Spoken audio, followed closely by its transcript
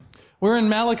We're in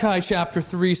Malachi chapter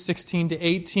 3, 16 to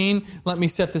 18. Let me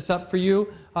set this up for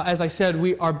you. As I said,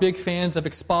 we are big fans of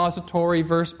expository,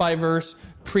 verse-by-verse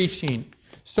preaching.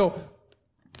 So,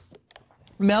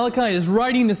 Malachi is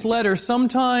writing this letter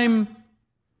sometime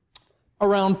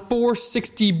around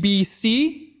 460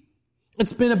 BC.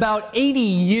 It's been about 80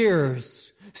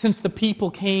 years since the people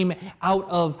came out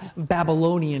of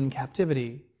Babylonian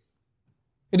captivity.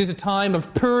 It is a time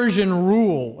of Persian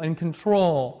rule and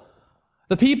control.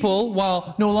 The people,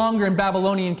 while no longer in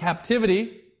Babylonian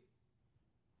captivity,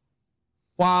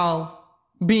 while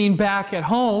being back at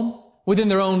home within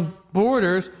their own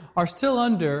borders, are still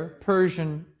under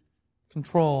Persian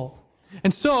control.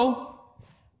 And so,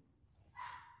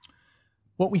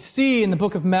 what we see in the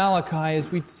book of Malachi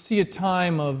is we see a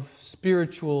time of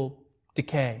spiritual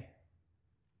decay.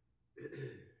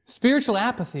 Spiritual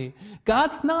apathy.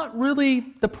 God's not really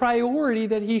the priority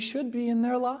that He should be in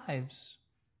their lives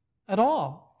at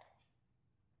all.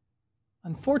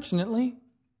 Unfortunately,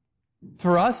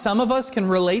 for us, some of us can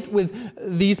relate with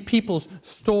these people's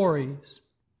stories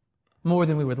more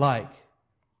than we would like.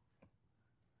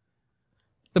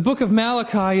 The book of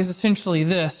Malachi is essentially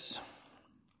this.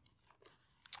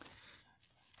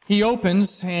 He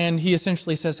opens and he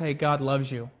essentially says, hey, God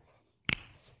loves you.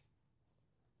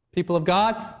 People of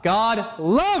God, God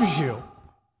loves you.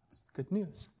 That's good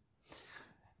news.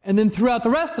 And then throughout the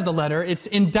rest of the letter, it's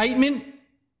indictment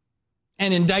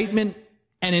and indictment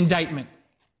and indictment.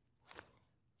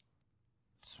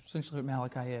 That's essentially what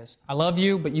Malachi is. I love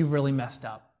you, but you've really messed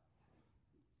up.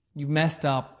 You've messed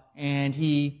up, and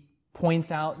he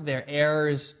points out their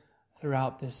errors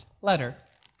throughout this letter.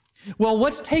 Well,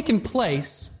 what's taken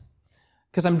place,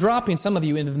 because I'm dropping some of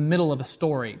you into the middle of a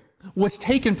story. What's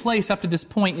taken place up to this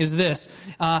point is this.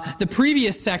 The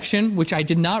previous section, which I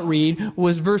did not read,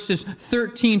 was verses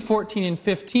 13, 14, and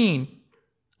 15.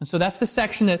 And so that's the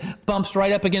section that bumps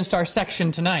right up against our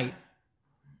section tonight.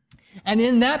 And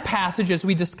in that passage, as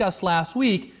we discussed last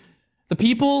week, the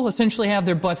people essentially have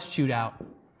their butts chewed out.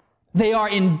 They are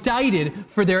indicted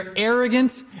for their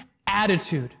arrogant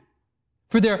attitude,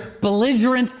 for their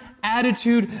belligerent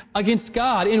attitude against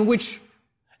God, in which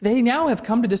they now have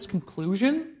come to this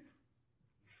conclusion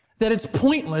that it's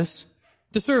pointless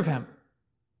to serve Him.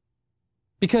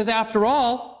 Because after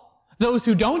all, those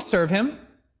who don't serve Him,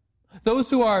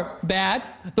 those who are bad,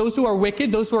 those who are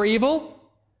wicked, those who are evil,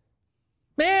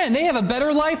 man, they have a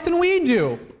better life than we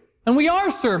do. And we are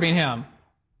serving Him.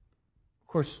 Of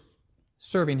course,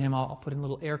 serving Him, I'll put in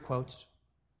little air quotes,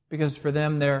 because for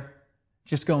them, they're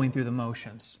just going through the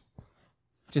motions.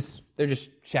 They're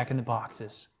just checking the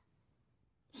boxes.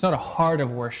 It's not a heart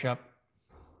of worship.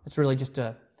 It's really just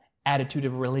an attitude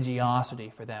of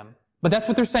religiosity for them. But that's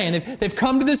what they're saying. They've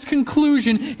come to this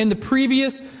conclusion in the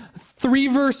previous 3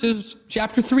 verses,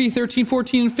 chapter 3, 13,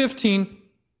 14, and 15.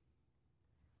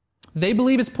 They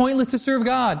believe it's pointless to serve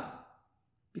God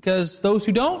because those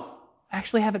who don't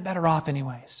actually have it better off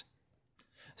anyways.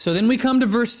 So then we come to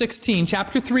verse 16.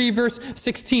 Chapter 3, verse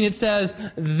 16, it says,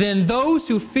 "Then those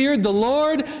who feared the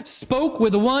Lord spoke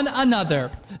with one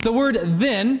another." The word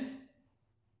 "then"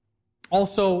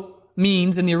 also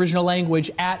means in the original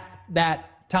language "at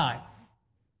that time,"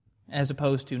 as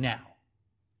opposed to "now."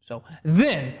 So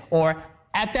then, or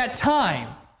at that time,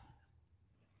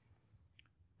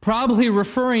 probably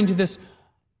referring to this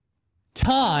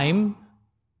time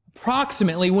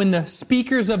approximately when the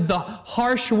speakers of the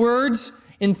harsh words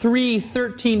in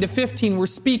 3:13 to 15 were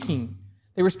speaking.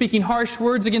 They were speaking harsh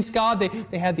words against God.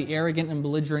 They had the arrogant and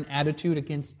belligerent attitude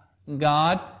against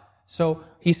God. So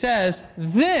he says,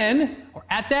 then, or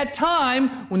at that time,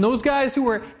 when those guys who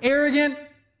were arrogant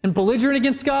and belligerent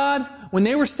against God, when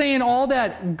they were saying all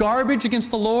that garbage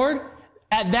against the Lord,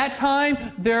 at that time,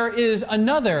 there is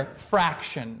another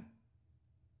fraction.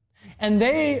 And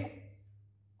they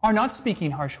are not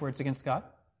speaking harsh words against God.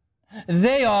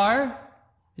 They are,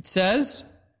 it says,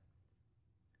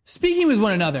 speaking with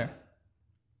one another.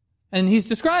 And he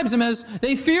describes them as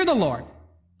they fear the Lord.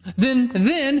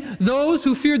 Then those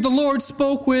who feared the Lord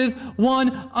spoke with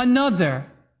one another.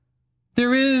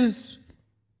 There is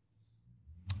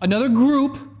another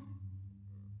group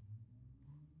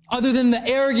other than the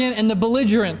arrogant and the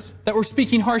belligerent that were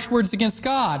speaking harsh words against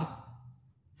God.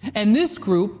 And this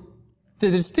group, the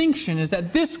distinction is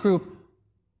that this group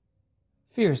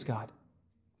fears God.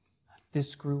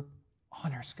 This group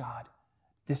honors God.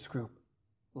 This group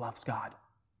loves God.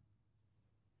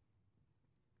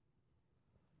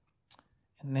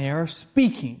 And they are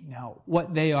speaking. Now,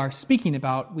 what they are speaking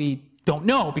about, we don't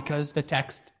know because the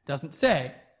text doesn't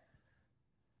say.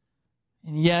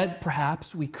 And yet,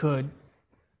 perhaps we could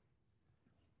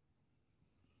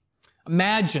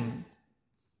imagine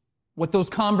what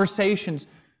those conversations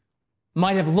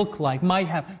might have looked like, might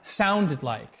have sounded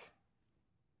like.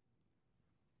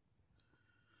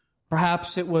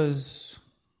 Perhaps it was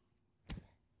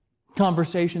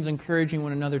conversations encouraging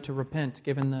one another to repent,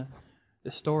 given the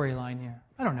storyline here.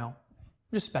 I don't know.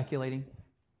 I'm just speculating.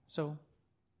 So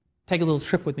take a little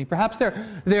trip with me. Perhaps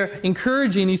they're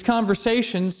encouraging these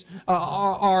conversations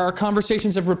are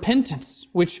conversations of repentance,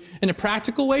 which in a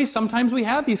practical way, sometimes we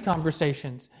have these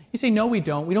conversations. You say, no, we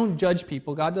don't. We don't judge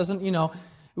people. God doesn't,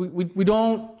 we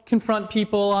don't confront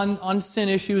people on sin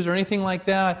issues or anything like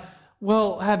that.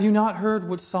 Well, have you not heard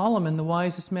what Solomon, the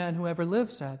wisest man who ever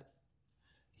lived, said?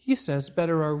 He says,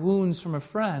 better are wounds from a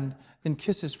friend than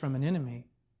kisses from an enemy.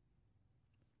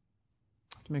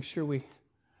 To make sure we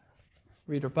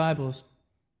read our Bibles.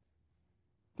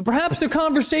 But perhaps they're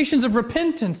conversations of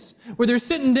repentance, where they're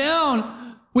sitting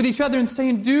down with each other and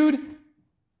saying, dude,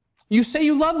 you say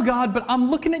you love God, but I'm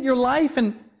looking at your life,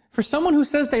 and for someone who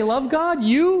says they love God,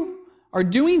 you are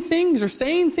doing things or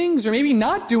saying things or maybe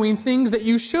not doing things that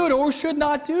you should or should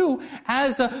not do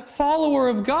as a follower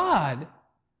of God.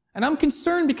 And I'm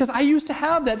concerned because I used to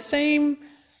have that same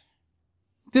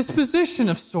disposition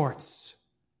of sorts.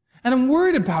 And I'm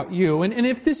worried about you. And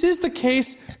if this is the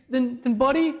case, then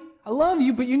buddy, I love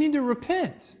you, but you need to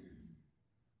repent.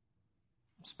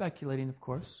 I'm speculating, of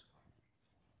course.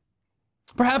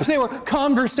 Perhaps they were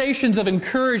conversations of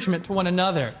encouragement to one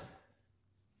another.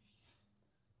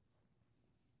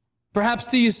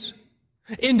 Perhaps these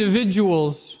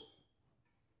individuals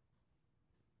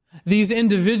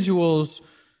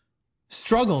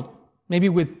struggled maybe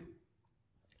with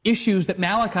issues that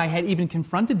Malachi had even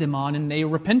confronted them on and they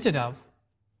repented of.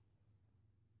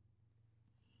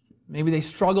 Maybe they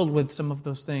struggled with some of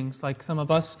those things like some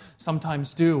of us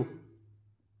sometimes do.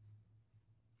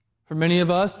 For many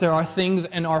of us, there are things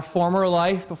in our former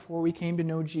life before we came to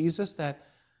know Jesus that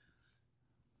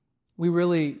we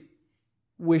really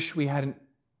wish we had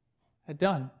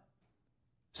done.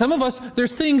 Some of us,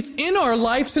 there's things in our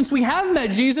life since we have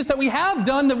met Jesus that we have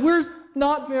done that we're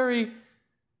not very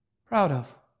proud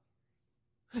of.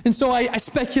 And so I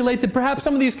speculate that perhaps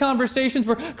some of these conversations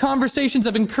were conversations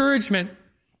of encouragement,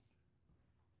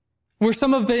 where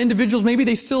some of the individuals, maybe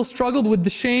they still struggled with the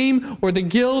shame or the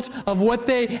guilt of what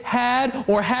they had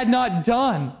or had not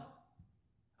done.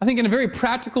 I think in a very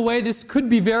practical way, this could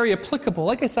be very applicable.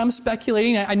 Like I said, I'm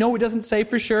speculating. I know it doesn't say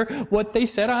for sure what they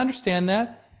said. I understand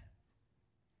that.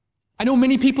 I know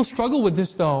many people struggle with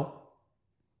this, though.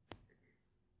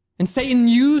 And Satan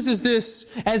uses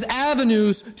this as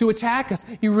avenues to attack us.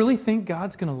 You really think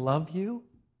God's going to love you?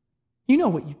 You know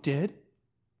what you did.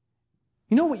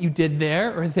 You know what you did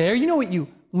there or there. You know what you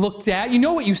looked at. You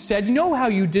know what you said. You know how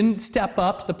you didn't step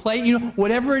up to the plate. You know,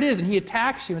 whatever it is. And he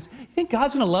attacks you. You think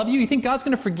God's going to love you? You think God's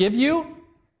going to forgive you?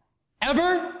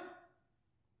 Ever?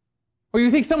 Or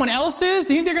you think someone else is?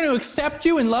 Do you think they're going to accept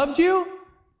you and love you?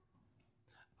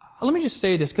 Let me just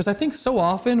say this, because I think so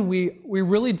often we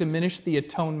really diminish the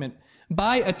atonement.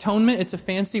 By atonement, it's a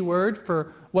fancy word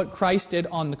for what Christ did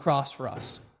on the cross for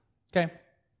us. Okay?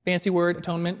 Fancy word,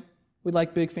 atonement. We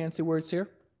like big fancy words here.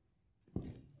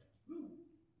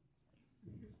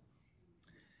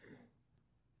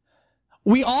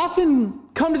 We often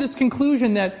come to this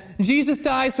conclusion that Jesus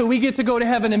died so we get to go to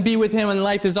heaven and be with Him and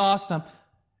life is awesome.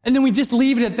 And then we just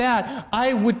leave it at that.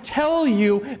 I would tell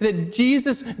you that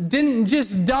Jesus didn't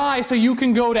just die so you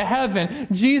can go to heaven.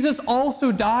 Jesus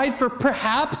also died for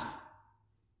perhaps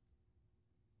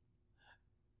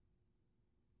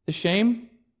the shame,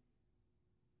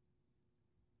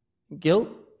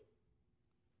 guilt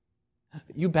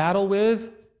that you battle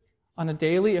with on a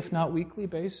daily, if not weekly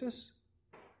basis.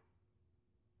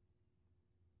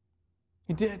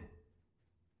 He did.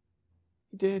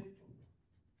 He did.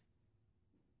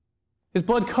 His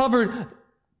blood covered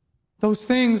those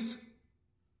things.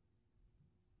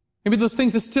 Maybe those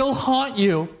things that still haunt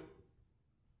you.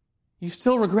 You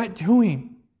still regret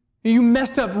doing. You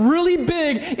messed up really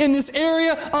big in this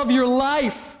area of your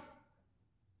life.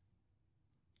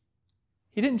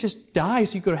 He didn't just die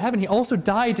so you go to heaven. He also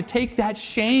died to take that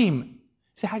shame.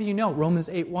 So how do you know? Romans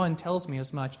 8:1 tells me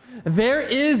as much. There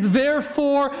is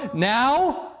therefore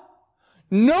now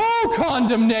no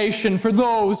condemnation for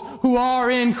those who are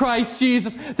in Christ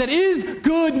Jesus. That is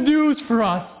good news for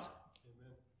us.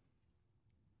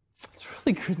 It's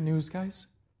really good news, guys.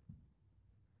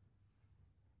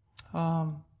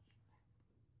 For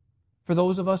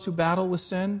those of us who battle with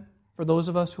sin, for those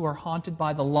of us who are haunted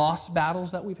by the lost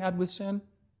battles that we've had with sin,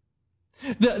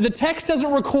 the text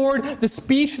doesn't record the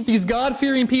speech that these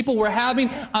God-fearing people were having.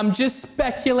 I'm just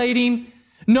speculating,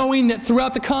 knowing that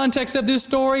throughout the context of this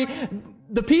story,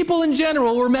 the people in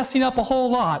general were messing up a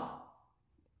whole lot.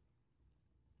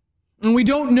 And we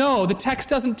don't know, the text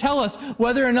doesn't tell us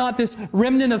whether or not this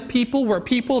remnant of people were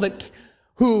people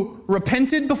who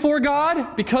repented before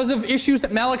God because of issues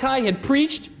that Malachi had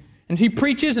preached, and he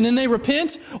preaches and then they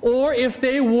repent, or if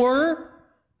they were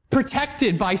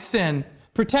protected by sin,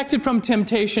 protected from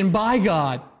temptation by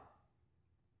God.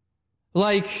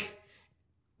 Like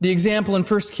the example in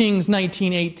 1 Kings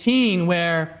 19:18,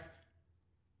 where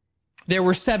there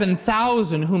were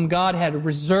 7,000 whom God had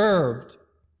reserved.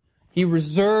 He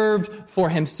reserved for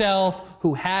himself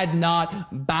who had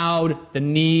not bowed the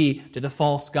knee to the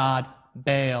false god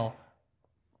Baal.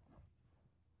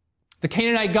 The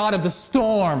Canaanite god of the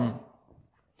storm,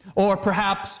 or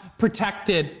perhaps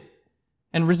protected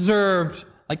and reserved,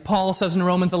 like Paul says in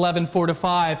Romans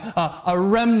 11:4-5, a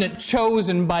remnant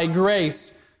chosen by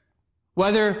grace.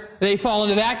 Whether they fall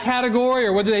into that category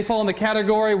or whether they fall in the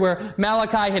category where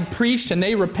Malachi had preached and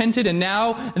they repented and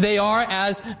now they are,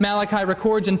 as Malachi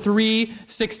records in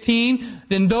 3:16,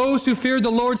 then those who feared the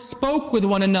Lord spoke with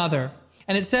one another.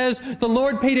 And it says, the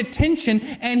Lord paid attention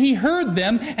and he heard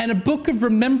them, and a book of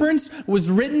remembrance was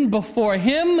written before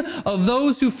him of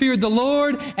those who feared the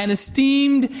Lord and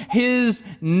esteemed his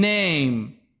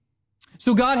name.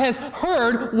 So God has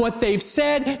heard what they've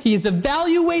said. He's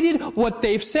evaluated what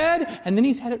they've said, and then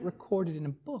he's had it recorded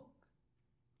in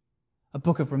a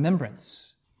book of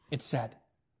remembrance, it said.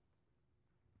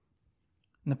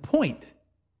 And the point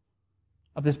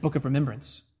of this book of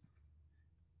remembrance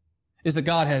is that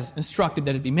God has instructed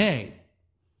that it be made,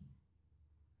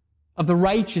 of the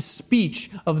righteous speech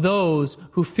of those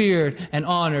who feared and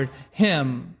honored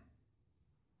him,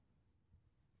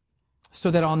 so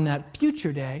that on that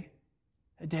future day,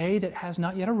 a day that has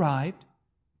not yet arrived,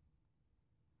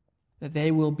 that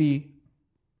they will be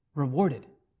rewarded.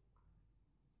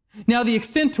 Now, the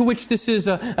extent to which this is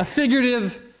a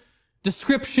figurative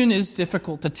description is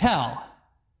difficult to tell.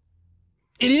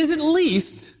 It is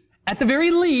at the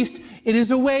very least, it is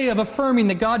a way of affirming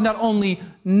that God not only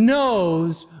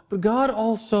knows, but God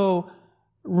also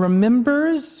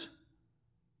remembers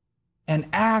and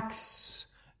acts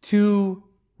to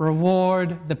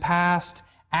reward the past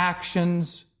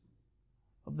actions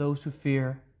of those who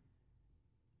fear,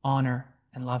 honor,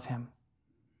 and love him.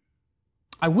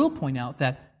 I will point out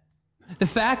that the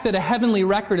fact that a heavenly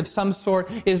record of some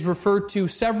sort is referred to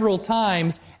several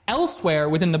times elsewhere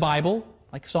within the Bible,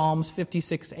 like Psalms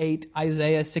 56:8,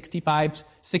 Isaiah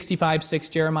 65:6,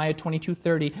 Jeremiah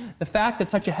 22:30, the fact that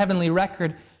such a heavenly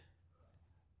record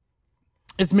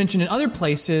is mentioned in other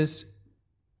places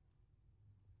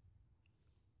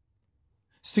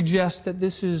suggests that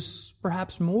this is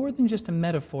perhaps more than just a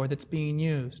metaphor that's being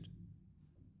used.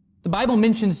 The Bible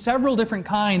mentions several different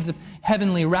kinds of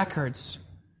heavenly records.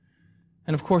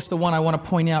 And of course, the one I want to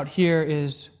point out here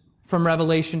is from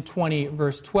Revelation 20,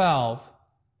 verse 12,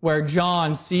 where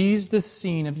John sees the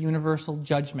scene of universal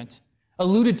judgment,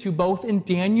 alluded to both in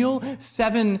Daniel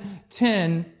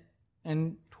 7:10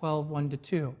 and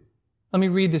 12:1-2. Let me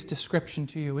read this description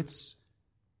to you. It's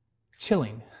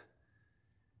chilling.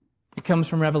 It comes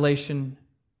from Revelation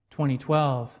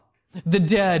 20:12. The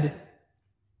dead.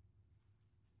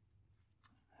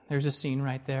 There's a scene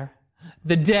right there.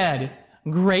 The dead,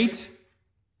 great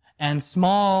and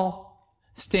small,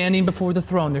 standing before the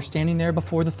throne. They're standing there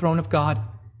before the throne of God.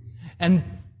 And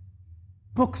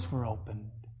books were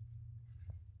opened.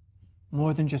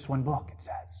 More than just one book, it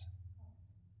says.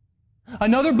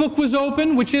 Another book was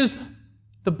opened, which is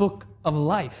the book of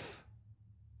life.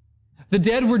 The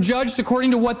dead were judged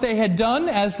according to what they had done,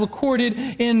 as recorded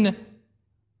in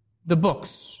the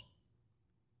books.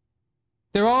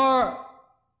 There are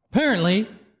apparently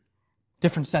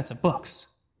different sets of books.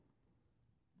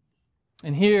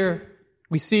 And here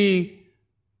we see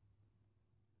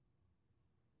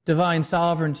divine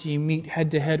sovereignty meet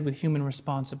head to head with human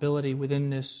responsibility within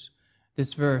this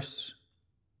verse.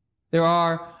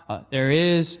 There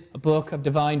is a book of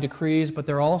divine decrees, but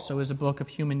there also is a book of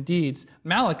human deeds.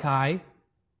 Malachi,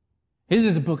 his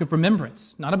is a book of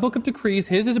remembrance, not a book of decrees.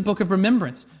 His is a book of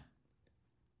remembrance.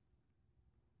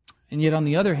 And yet, on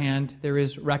the other hand, there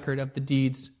is record of the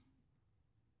deeds,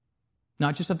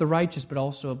 not just of the righteous, but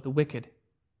also of the wicked.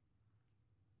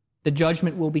 The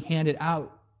judgment will be handed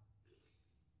out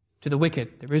to the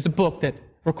wicked. There is a book that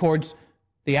records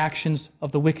the actions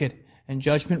of the wicked, and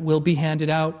judgment will be handed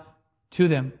out to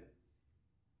them.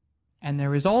 And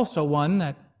there is also one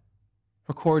that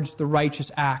records the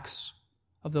righteous acts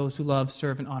of those who love,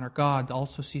 serve, and honor God.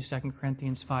 Also see 2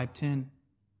 Corinthians 5:10.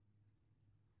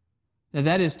 Now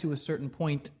that is to a certain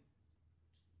point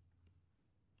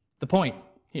the point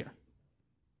here.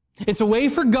 It's a way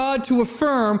for God to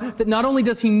affirm that not only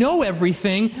does he know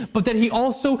everything, but that he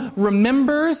also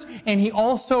remembers and he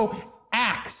also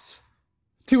acts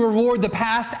to reward the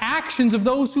past actions of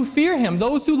those who fear him,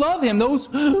 those who love him, those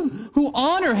who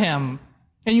honor him.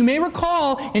 And you may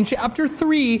recall in chapter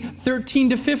 3, 13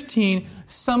 to 15,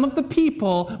 some of the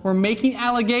people were making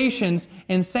allegations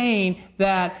and saying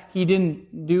that he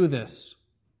didn't do this.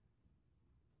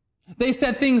 They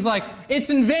said things like, it's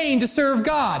in vain to serve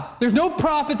God. There's no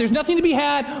profit. There's nothing to be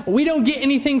had. We don't get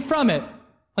anything from it.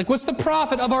 Like, what's the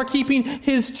profit of our keeping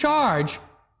his charge?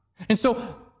 And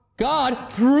so God,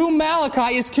 through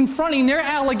Malachi, is confronting their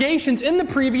allegations in the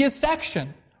previous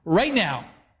section right now.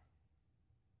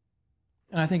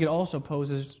 And I think it also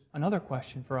poses another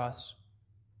question for us.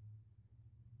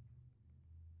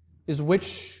 Is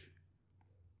which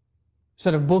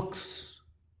set of books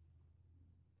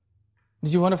do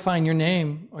you want to find your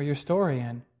name or your story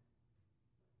in?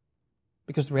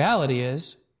 Because the reality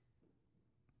is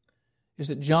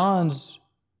that John's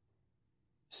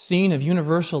scene of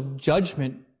universal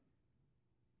judgment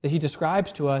that he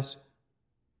describes to us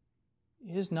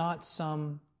is not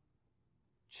some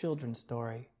children's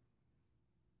story.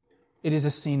 It is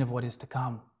a scene of what is to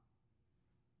come.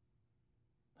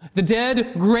 The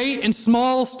dead, great and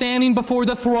small, standing before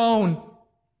the throne.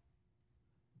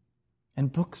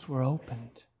 And books were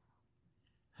opened.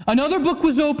 Another book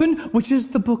was opened, which is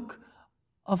the book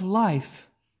of life.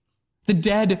 The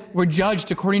dead were judged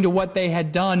according to what they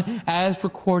had done, as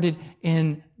recorded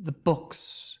in the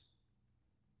books.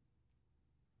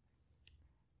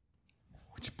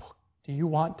 Which book do you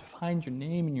want to find your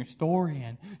name and your story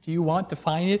in? Do you want to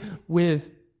find it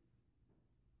with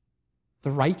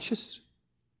the righteous?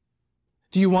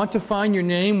 Do you want to find your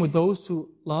name with those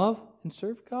who love and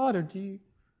serve God, or do you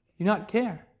not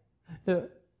care?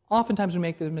 Oftentimes we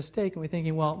make the mistake and we're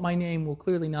thinking, well, my name will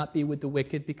clearly not be with the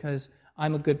wicked because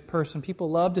I'm a good person.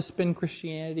 People love to spin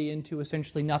Christianity into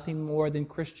essentially nothing more than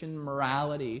Christian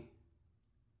morality.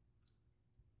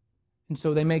 And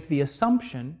so they make the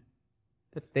assumption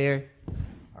that they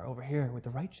are over here with the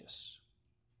righteous.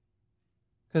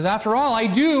 Because after all, I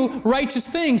do righteous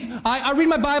things. I read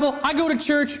my Bible, I go to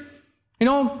church,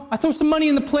 I throw some money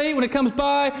in the plate when it comes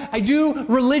by. I do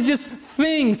religious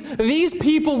things. These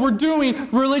people were doing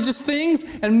religious things,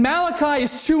 and Malachi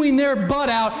is chewing their butt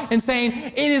out and saying,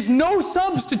 it is no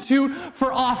substitute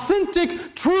for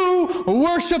authentic, true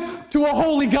worship to a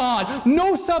holy God.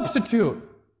 No substitute.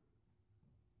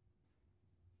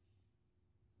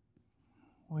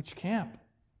 Which camp?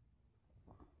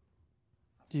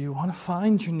 Do you want to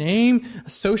find your name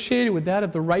associated with that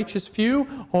of the righteous few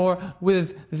or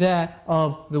with that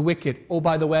of the wicked? Oh,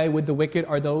 by the way, with the wicked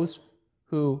are those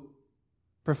who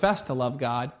profess to love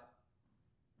God,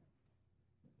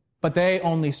 but they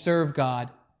only serve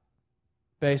God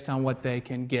based on what they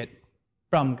can get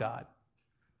from God.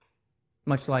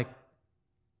 Much like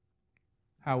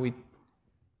how we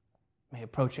may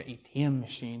approach an ATM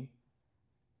machine.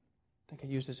 I think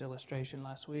I used this illustration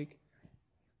last week.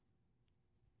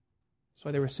 That's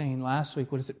why they were saying last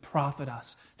week, what does it profit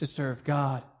us to serve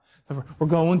God? So we're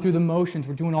going through the motions.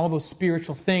 We're doing all those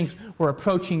spiritual things. We're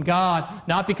approaching God,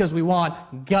 not because we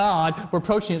want God. We're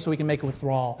approaching it so we can make a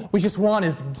withdrawal. We just want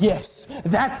His gifts.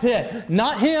 That's it.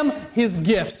 Not Him, His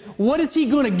gifts. What is He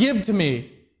going to give to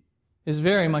me? Is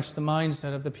very much the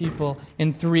mindset of the people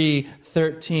in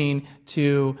 3:13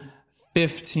 to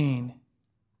 15.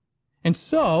 And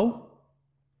so,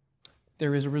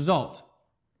 there is a result.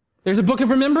 There's a book of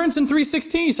remembrance in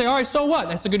 3:16. You say, all right, so what?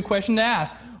 That's a good question to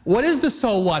ask. What is the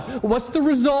so what? What's the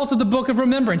result of the book of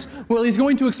remembrance? Well, he's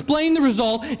going to explain the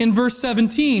result in verse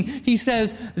 17. He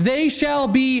says, they shall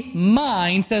be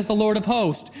mine, says the Lord of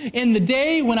hosts, in the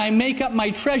day when I make up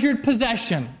my treasured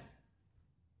possession.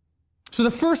 So the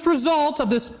first result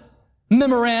of this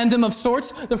memorandum of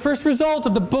sorts, the first result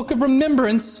of the book of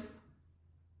remembrance,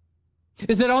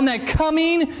 is that on that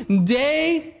coming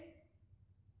day,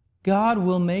 God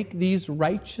will make these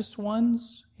righteous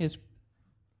ones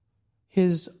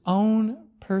His own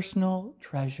personal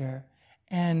treasure.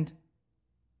 And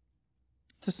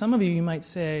to some of you, you might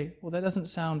say, well, that doesn't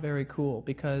sound very cool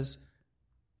because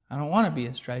I don't want to be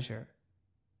His treasure.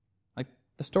 Like,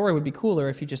 the story would be cooler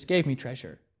if He just gave me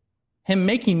treasure. Him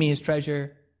making me His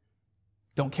treasure,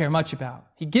 don't care much about.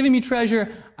 He giving me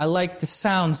treasure, I like the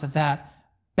sounds of that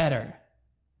better.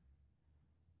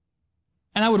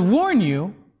 And I would warn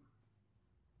you,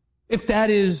 if that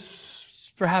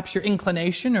is perhaps your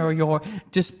inclination or your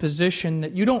disposition,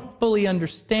 that you don't fully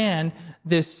understand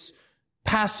this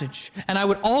passage. And I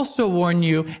would also warn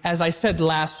you, as I said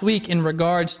last week in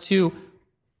regards to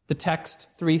the text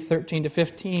 3:13 to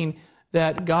 15,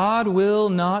 that God will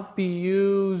not be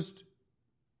used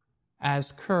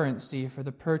as currency for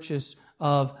the purchase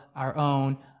of our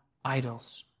own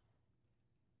idols.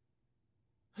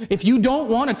 if you don't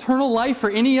want eternal life for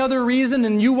any other reason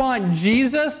than you want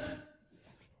Jesus,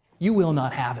 you will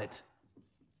not have it.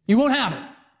 You won't have it.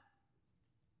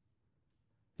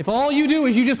 If all you do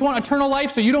is you just want eternal life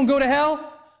so you don't go to hell,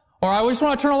 or I just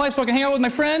want eternal life so I can hang out with my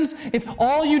friends, if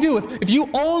all you do, if you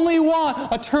only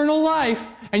want eternal life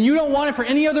and you don't want it for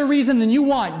any other reason than you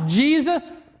want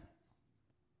Jesus,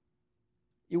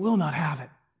 you will not have it.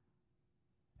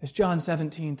 As John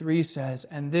 17:3 says,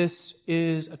 and this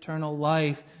is eternal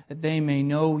life, that they may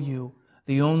know you,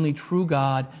 the only true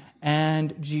God,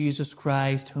 and Jesus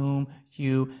Christ, whom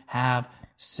you have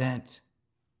sent.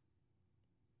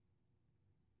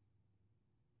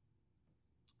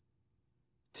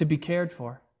 To be cared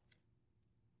for,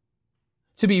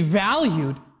 to be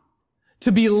valued,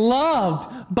 to be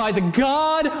loved by the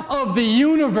God of the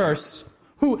universe,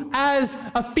 who, as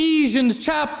Ephesians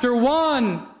chapter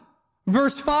 1,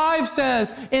 verse 5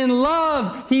 says, in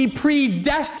love he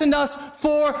predestined us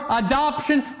for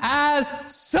adoption as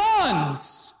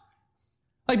sons.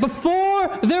 Like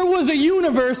before there was a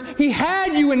universe, he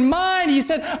had you in mind. He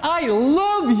said, I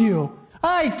love you.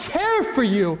 I care for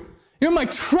you. You're my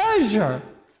treasure.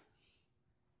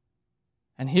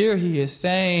 And here he is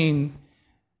saying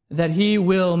that he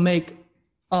will make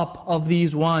up of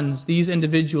these ones, these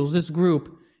individuals, this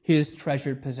group, his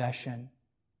treasured possession.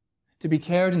 To be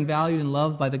cared and valued and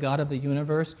loved by the God of the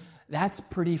universe, that's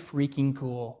pretty freaking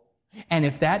cool. And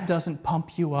if that doesn't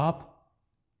pump you up,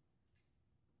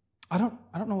 I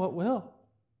don't know what will.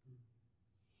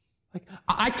 Like,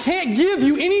 I can't give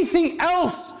you anything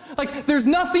else. Like, there's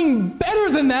nothing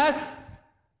better than that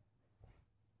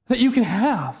you can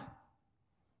have.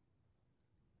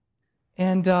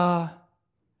 And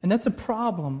that's a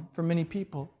problem for many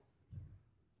people.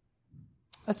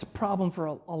 That's a problem for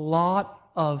a lot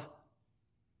of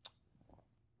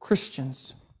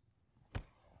Christians.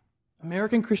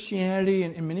 American Christianity,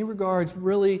 in many regards,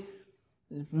 really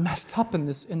messed up in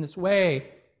this way.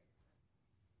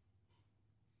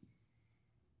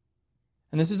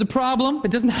 And this is a problem. It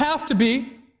doesn't have to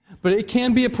be, but it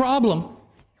can be a problem.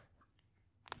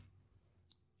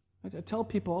 I tell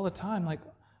people all the time, like,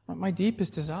 my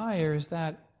deepest desire is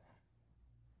that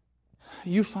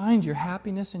you find your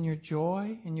happiness and your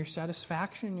joy and your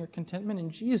satisfaction and your contentment in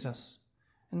Jesus.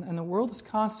 And the world is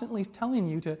constantly telling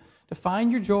you to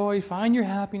find your joy, find your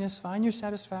happiness, find your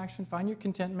satisfaction, find your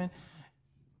contentment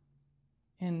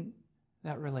in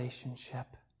that relationship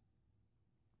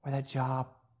or that job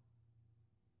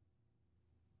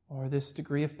or this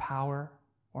degree of power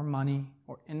or money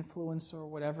or influence or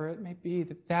whatever it may be,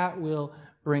 that will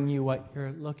bring you what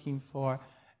you're looking for.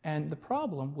 And the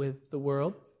problem with the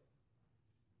world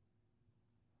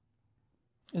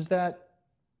is that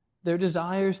their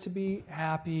desires to be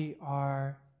happy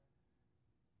are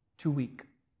too weak.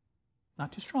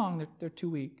 Not too strong, they're too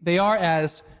weak. They are,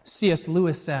 as C.S.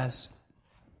 Lewis says,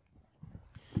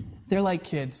 they're like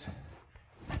kids.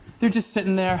 They're just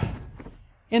sitting there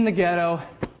in the ghetto,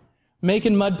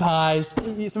 making mud pies.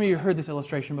 Some of you have heard this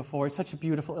illustration before. It's such a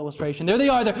beautiful illustration. There they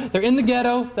are. They're in the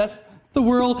ghetto. That's the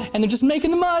world. And they're just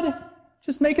making the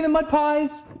mud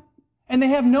pies. And they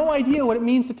have no idea what it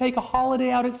means to take a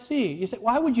holiday out at sea. You say,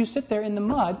 why would you sit there in the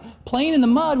mud, playing in the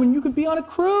mud, when you could be on a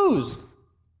cruise?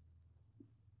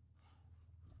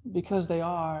 Because they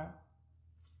are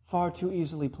far too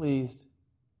easily pleased.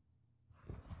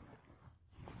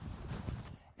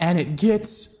 And it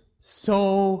gets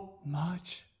so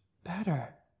much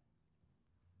better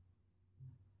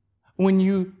when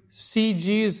you see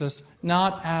Jesus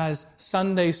not as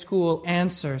Sunday school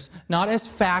answers, not as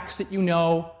facts that you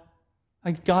know,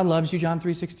 like God loves you, John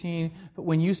 3:16, but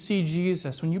when you see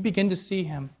Jesus, when you begin to see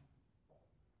him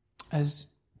as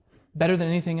better than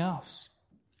anything else.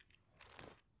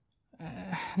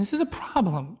 This is a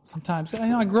problem sometimes.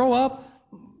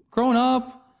 Growing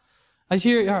up, I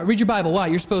hear, read your Bible. Why?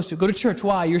 You're supposed to. Go to church.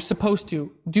 Why? You're supposed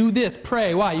to. Do this.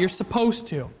 Pray. Why? You're supposed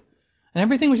to. And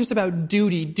everything was just about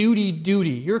duty.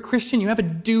 You're a Christian. You have a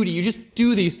duty. You just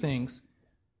do these things.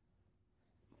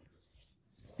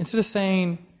 Instead of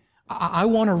saying, I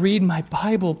want to read my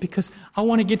Bible because I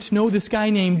want to get to know this guy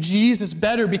named Jesus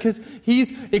better because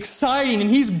he's exciting and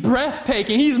he's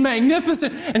breathtaking. He's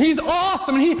magnificent and he's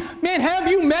awesome. And have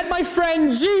you met my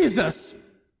friend Jesus?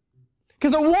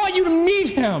 Because I want you to meet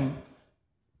him.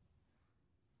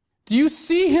 Do you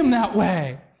see him that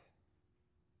way?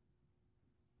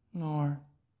 Or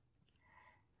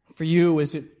for you,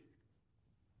 is it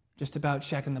just about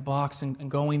checking the box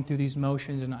and going through these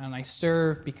motions and I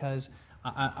serve because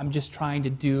I'm just trying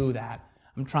to do that.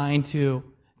 I'm trying to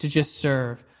just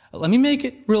serve. Let me make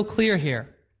it real clear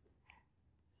here.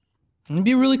 Let me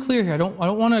be really clear here. I don't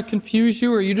want to confuse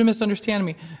you or you to misunderstand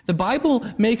me. The Bible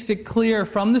makes it clear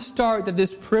from the start that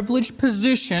this privileged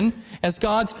position as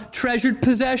God's treasured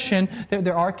possession, that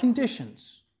there are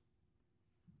conditions.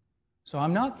 So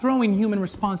I'm not throwing human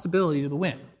responsibility to the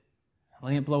wind,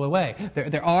 letting it blow away.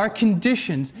 There are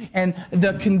conditions, and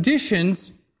the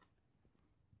conditions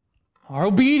are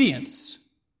obedience.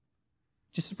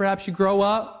 Just perhaps you grow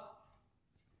up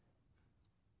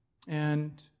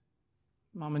and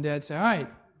Mom and Dad say, all right,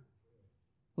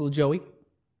 little Joey,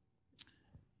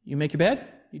 you make your bed,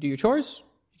 you do your chores,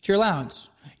 you get your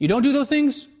allowance. You don't do those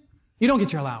things, you don't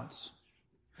get your allowance.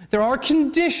 There are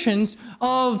conditions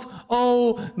of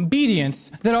obedience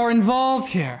that are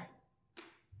involved here.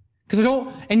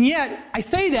 And yet, I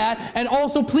say that, and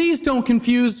also please don't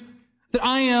confuse that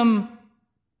I am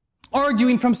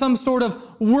arguing from some sort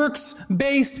of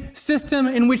works-based system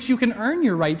in which you can earn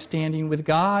your right standing with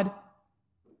God.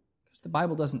 The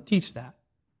Bible doesn't teach that.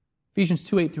 Ephesians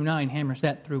 2:8-9 hammers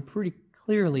that through pretty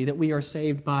clearly, that we are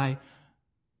saved by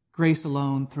grace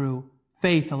alone, through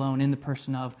faith alone, in the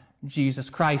person of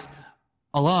Jesus Christ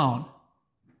alone.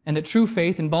 And that true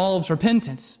faith involves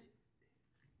repentance.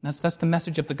 That's the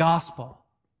message of the gospel.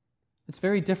 It's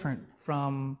very different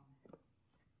from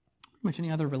pretty much any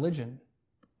other religion.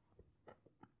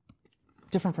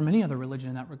 Different from any other religion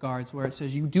in that regards, where it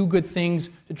says you do good things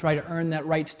to try to earn that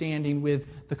right standing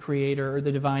with the Creator or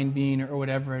the divine being or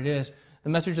whatever it is. The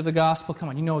message of the gospel, come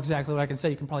on, you know exactly what I can say.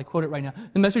 You can probably quote it right now.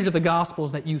 The message of the gospel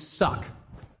is that you suck.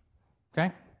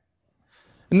 Okay?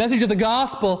 The message of the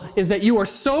gospel is that you are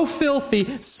so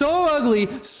filthy, so ugly,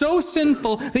 so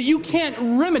sinful that you can't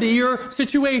remedy your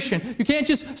situation. You can't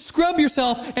just scrub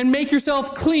yourself and make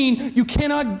yourself clean. You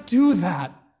cannot do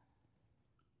that.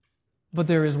 But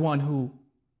there is one who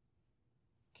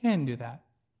can do that.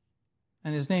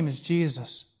 And his name is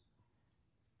Jesus.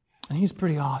 And he's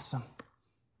pretty awesome.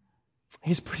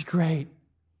 He's pretty great.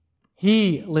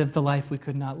 He lived the life we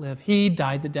could not live. He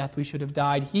died the death we should have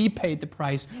died. He paid the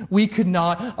price we could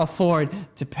not afford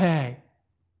to pay.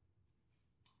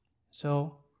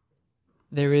 So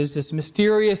there is this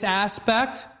mysterious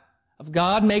aspect of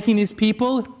God making his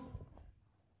people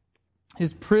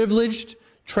his privileged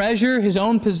treasure, his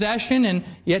own possession, and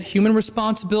yet human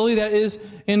responsibility that is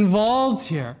involved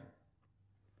here.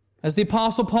 As the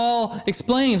Apostle Paul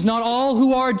explains, not all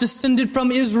who are descended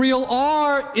from Israel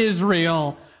are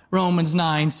Israel. Romans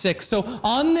 9:6. So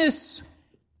on this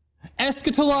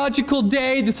eschatological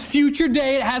day, this future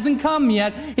day, it hasn't come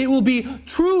yet, it will be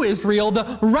true Israel,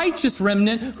 the righteous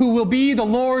remnant, who will be the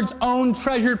Lord's own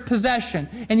treasured possession.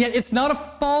 And yet it's not a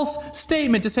false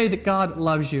statement to say that God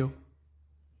loves you.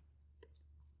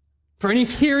 For any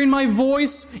hearing my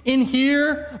voice in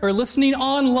here or listening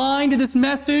online to this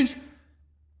message,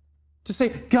 to say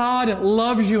God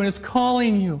loves you and is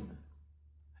calling you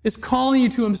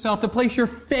to himself, to place your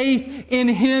faith in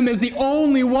him as the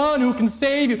only one who can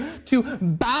save you, to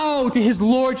bow to his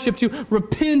lordship, to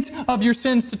repent of your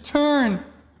sins, to turn,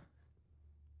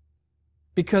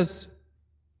 because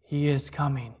he is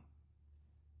coming.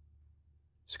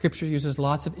 Scripture uses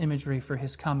lots of imagery for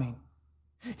his coming.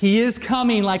 He is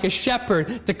coming like a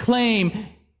shepherd to claim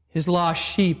his lost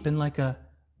sheep, and like a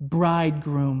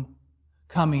bridegroom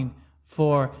coming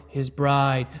for his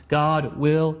bride. God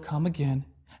will come again,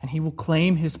 and he will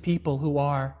claim his people who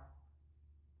are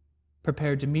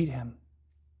prepared to meet him.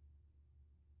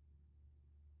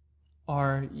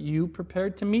 Are you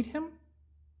prepared to meet him?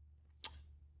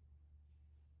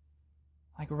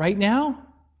 Like right now?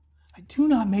 I do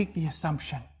not make the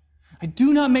assumption,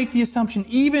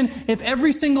 even if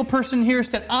every single person here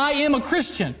said, I am a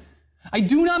Christian, I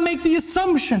do not make the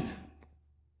assumption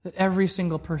that every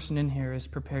single person in here is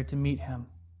prepared to meet him.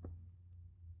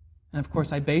 And of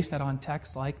course, I base that on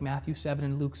texts like Matthew 7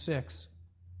 and Luke 6.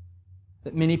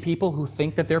 That many people who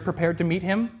think that they're prepared to meet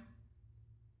him,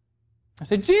 I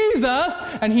say, Jesus!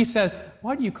 And he says,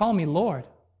 why do you call me Lord?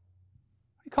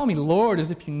 Why do you call me Lord as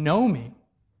if you know me?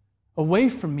 Away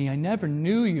from me, I never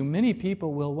knew you. Many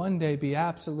people will one day be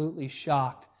absolutely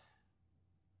shocked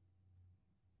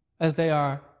as they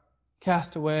are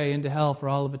cast away into hell for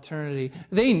all of eternity.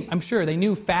 I'm sure they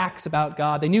knew facts about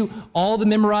God. They knew all the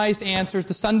memorized answers,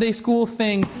 the Sunday school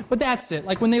things, but that's it.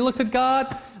 Like when they looked at God,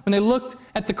 when they looked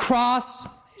at the cross,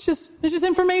 it's just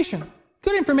information.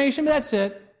 Good information, but that's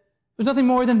it. There's nothing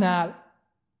more than that.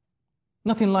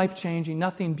 Nothing life-changing,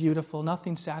 nothing beautiful,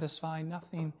 nothing satisfying,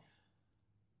 nothing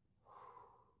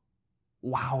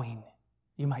wowing,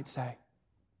 you might say.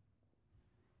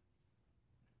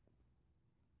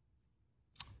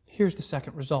 Here's the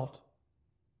second result.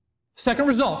 Second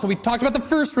result. So we talked about the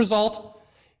first result.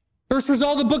 First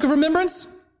result of the book of remembrance.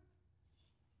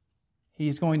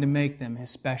 He's going to make them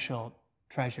his special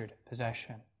treasured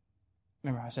possession.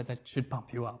 Remember, I said that should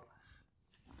pump you up.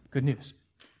 Good news.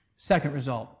 Second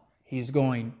result, he's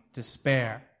going to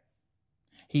spare.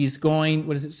 He's going,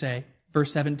 what does it say?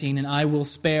 Verse 17, and I will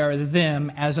spare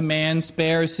them as a man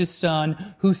spares his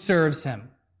son who serves him.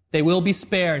 They will be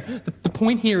spared. The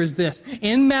point here is this.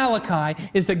 In Malachi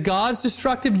is that God's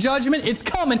destructive judgment, it's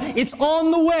coming. It's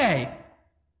on the way.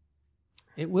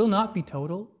 It will not be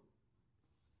total.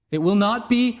 It will not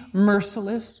be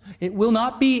merciless. It will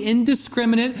not be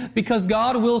indiscriminate, because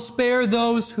God will spare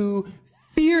those who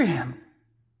fear him,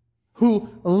 who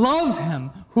love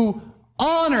him, who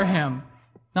honor him.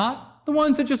 Not the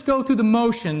ones that just go through the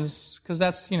motions, because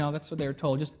that's what they were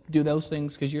told. Just do those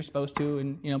things because you're supposed to,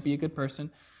 and be a good person,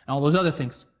 and all those other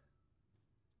things.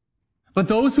 But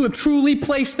those who have truly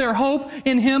placed their hope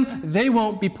in him, they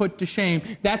won't be put to shame.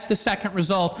 That's the second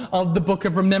result of the book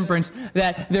of remembrance,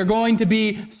 that they're going to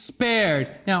be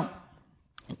spared. Now,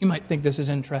 you might think this is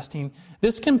interesting.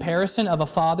 This comparison of a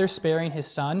father sparing his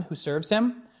son who serves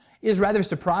him is rather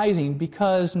surprising,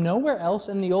 because nowhere else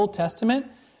in the Old Testament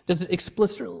does it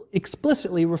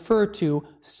explicitly refer to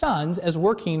sons as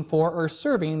working for or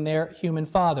serving their human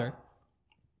father.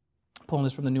 I'm pulling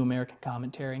this from the New American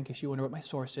Commentary in case you wonder what my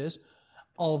source is.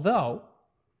 Although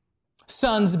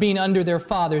sons being under their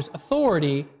father's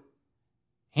authority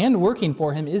and working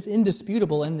for him is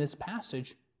indisputable in this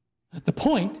passage, the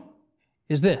point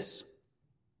is this.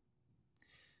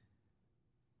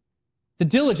 The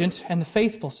diligent and the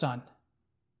faithful son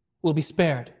will be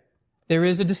spared. There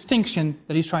is a distinction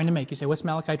that he's trying to make. You say, what's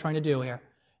Malachi trying to do here?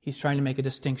 He's trying to make a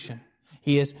distinction.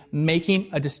 He is making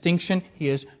a distinction. He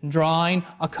is drawing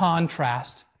a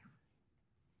contrast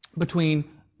between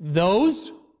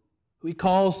those who he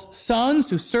calls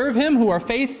sons who serve him, who are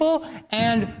faithful,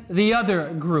 and the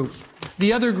other group.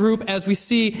 The other group, as we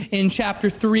see in chapter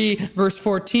 3, verse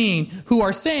 14, who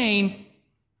are saying,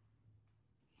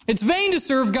 it's vain to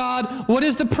serve God. What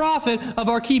is the profit of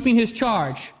our keeping his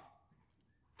charge?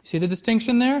 You see the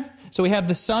distinction there? So we have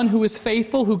the son who is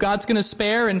faithful, who God's going to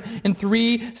spare in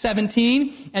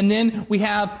 3:17. And then we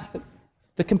have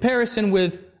the comparison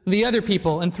with the other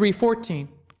people in 3:14,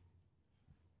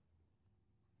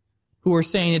 who are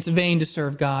saying it's vain to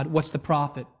serve God. What's the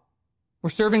profit? We're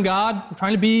serving God. We're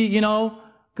trying to be,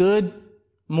 good,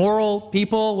 moral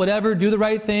people, whatever, do the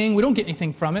right thing. We don't get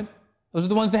anything from it. Those are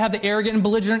the ones that have the arrogant and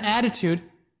belligerent attitude.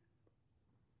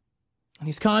 And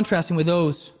he's contrasting with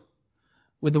those,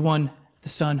 with the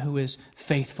son who is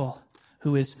faithful,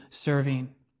 who is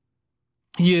serving.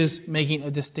 He is making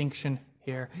a distinction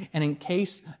here. And in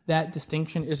case that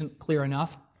distinction isn't clear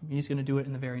enough, he's going to do it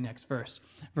in the very next verse.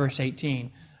 Verse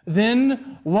 18.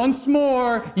 Then once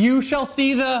more you shall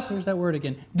see there's that word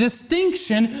again,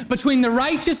 distinction between the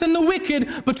righteous and the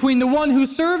wicked, between the one who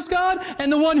serves God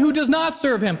and the one who does not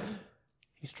serve him.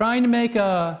 He's trying to make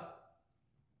a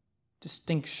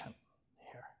distinction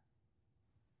here.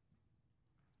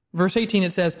 Verse 18, it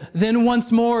says, then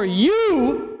once more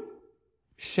you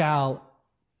shall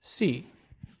see.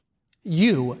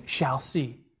 You shall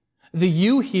see. The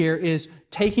you here is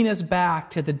taking us back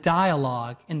to the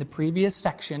dialogue in the previous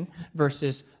section,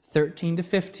 verses 13 to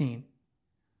 15.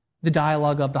 The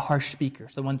dialogue of the harsh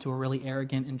speakers, the ones who are really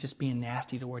arrogant and just being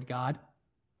nasty toward God.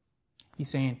 He's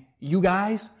saying, you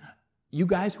guys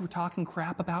who are talking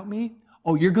crap about me,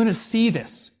 you're going to see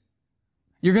this.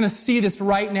 You're going to see this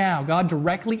right now. God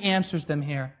directly answers them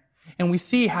here. And we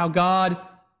see how God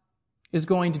is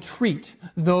going to treat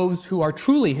those who are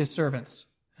truly his servants.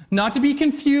 Not to be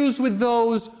confused with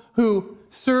those who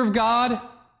serve God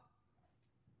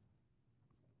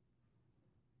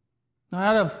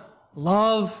not out of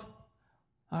love,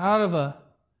 not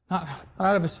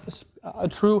out of a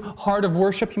true heart of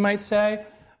worship, you might say,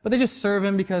 but they just serve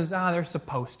him because they're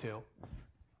supposed to.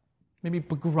 Maybe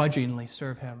begrudgingly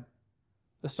serve him.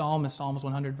 The psalmist, Psalms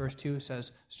 100 verse 2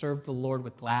 says, serve the Lord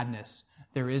with gladness.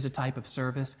 There is a type of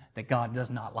service that God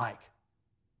does not like.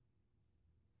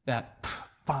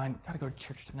 Fine, gotta go to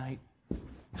church tonight.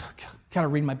 Gotta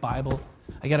read my Bible.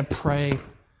 I gotta pray.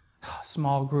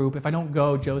 Small group. If I don't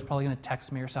go, Joe's probably gonna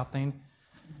text me or something.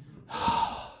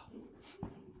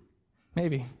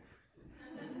 Maybe.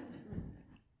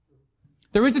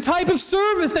 There is a type of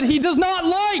service that he does not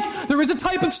like. There is a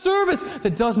type of service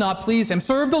that does not please him.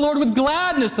 Serve the Lord with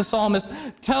gladness, the psalmist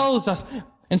tells us.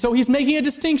 And so he's making a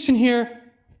distinction here.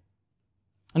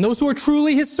 And those who are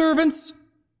truly his servants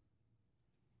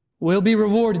will be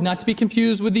rewarded, not to be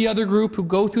confused with the other group who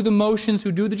go through the motions,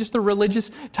 who do just the religious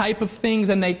type of things,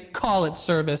 and they call it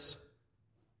service.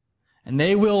 And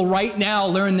they will right now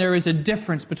learn there is a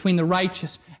difference between the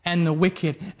righteous and the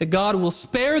wicked, that God will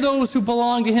spare those who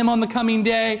belong to him on the coming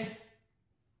day.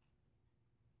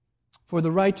 For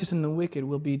the righteous and the wicked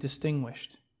will be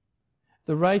distinguished.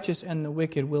 The righteous and the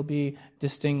wicked will be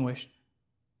distinguished.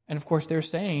 And of course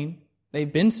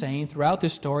they've been saying throughout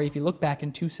this story, if you look back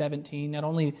in 2:17, not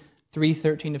only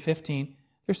 3:13 to 15,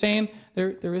 they're saying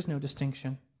there is no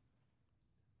distinction.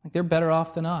 Like they're better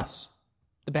off than us.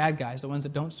 The bad guys, the ones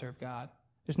that don't serve God.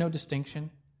 There's no distinction.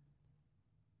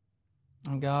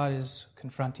 And God is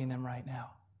confronting them right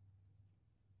now.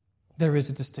 There is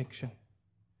a distinction.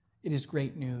 It is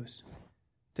great news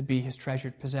to be his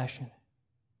treasured possession.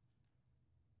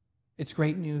 It's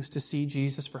great news to see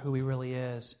Jesus for who he really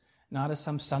is, not as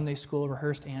some Sunday school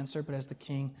rehearsed answer, but as the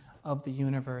King of the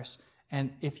universe.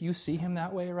 And if you see him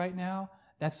that way right now,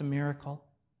 that's a miracle.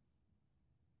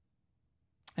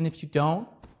 And if you don't,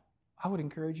 I would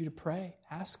encourage you to pray.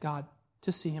 Ask God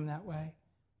to see him that way.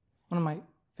 One of my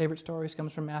favorite stories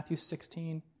comes from Matthew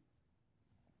 16.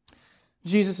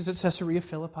 Jesus is at Caesarea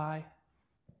Philippi.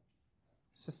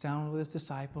 Sits down with his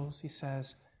disciples. He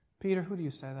says, Peter, who do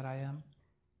you say that I am?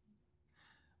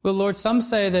 Well, Lord, some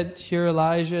say that you're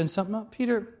Elijah, and some... No,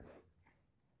 Peter,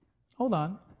 hold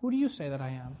on. Who do you say that I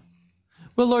am?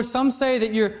 Well, Lord, some say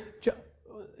that you're...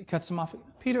 He cuts him off.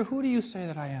 Peter, who do you say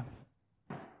that I am?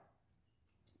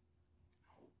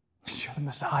 You're the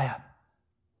Messiah.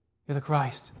 You're the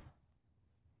Christ.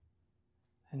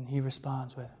 And he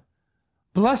responds with,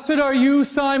 Blessed are you,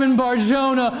 Simon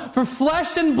Bar-Jonah, for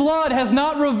flesh and blood has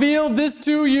not revealed this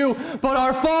to you, but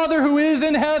our Father who is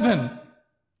in heaven.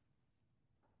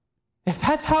 If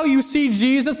that's how you see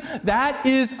Jesus, that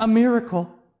is a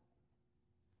miracle.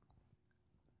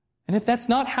 And if that's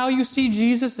not how you see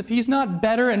Jesus, if he's not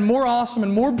better and more awesome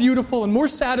and more beautiful and more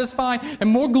satisfying and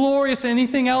more glorious than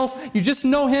anything else, you just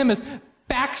know him as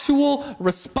factual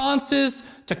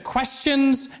responses to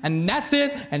questions, and that's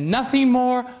it, and nothing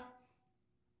more,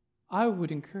 I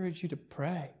would encourage you to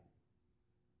pray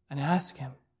and ask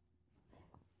him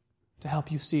to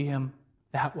help you see him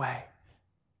that way,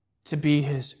 to be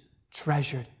his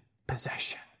treasured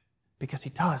possession, because he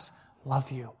does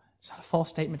love you. It's not a false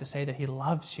statement to say that he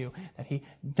loves you, that he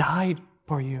died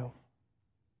for you.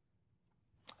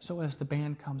 So as the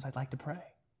band comes, I'd like to pray.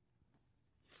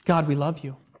 God, we love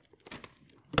you.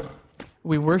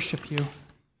 We worship you.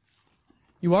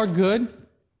 You are good.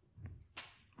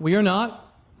 We are not.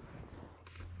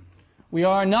 We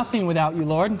are nothing without you,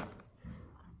 Lord.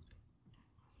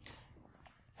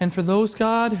 And for those,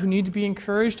 God, who need to be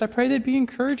encouraged, I pray they'd be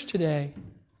encouraged today,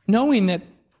 knowing that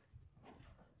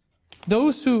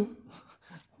those who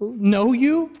know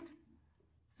you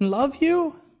and love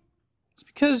you, it's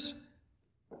because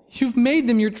you've made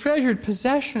them your treasured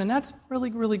possession, and that's really,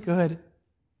 really good.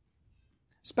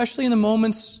 Especially in the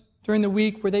moments during the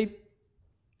week where they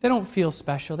don't feel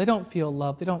special, they don't feel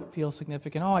loved, they don't feel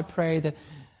significant. Oh, I pray that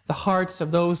the hearts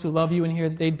of those who love you in here,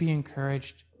 that they'd be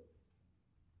encouraged.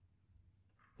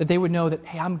 That they would know that,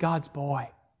 hey, I'm God's boy.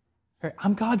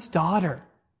 I'm God's daughter.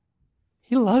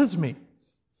 He loves me.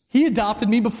 He adopted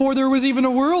me before there was even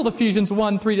a world, Ephesians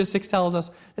 1, 3-6 tells us,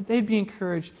 that they'd be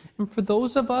encouraged. And for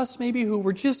those of us maybe who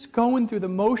were just going through the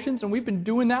motions, and we've been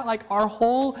doing that like our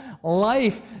whole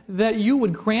life, that you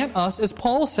would grant us, as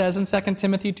Paul says in 2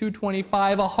 Timothy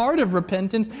 2:25, a heart of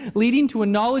repentance leading to a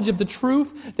knowledge of the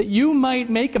truth, that you might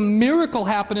make a miracle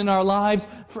happen in our lives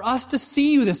for us to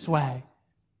see you this way.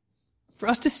 For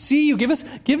us to see you. Give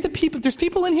the people, there's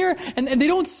people in here and they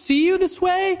don't see you this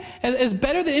way as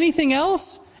better than anything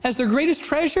else, as their greatest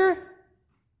treasure.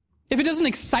 If it doesn't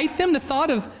excite them, the thought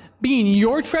of being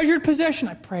your treasured possession,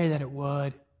 I pray that it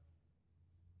would.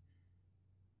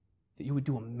 That you would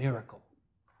do a miracle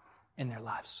in their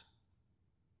lives.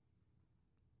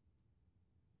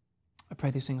 I pray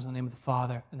these things in the name of the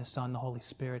Father and the Son and the Holy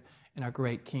Spirit in our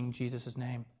great King Jesus'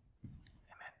 name.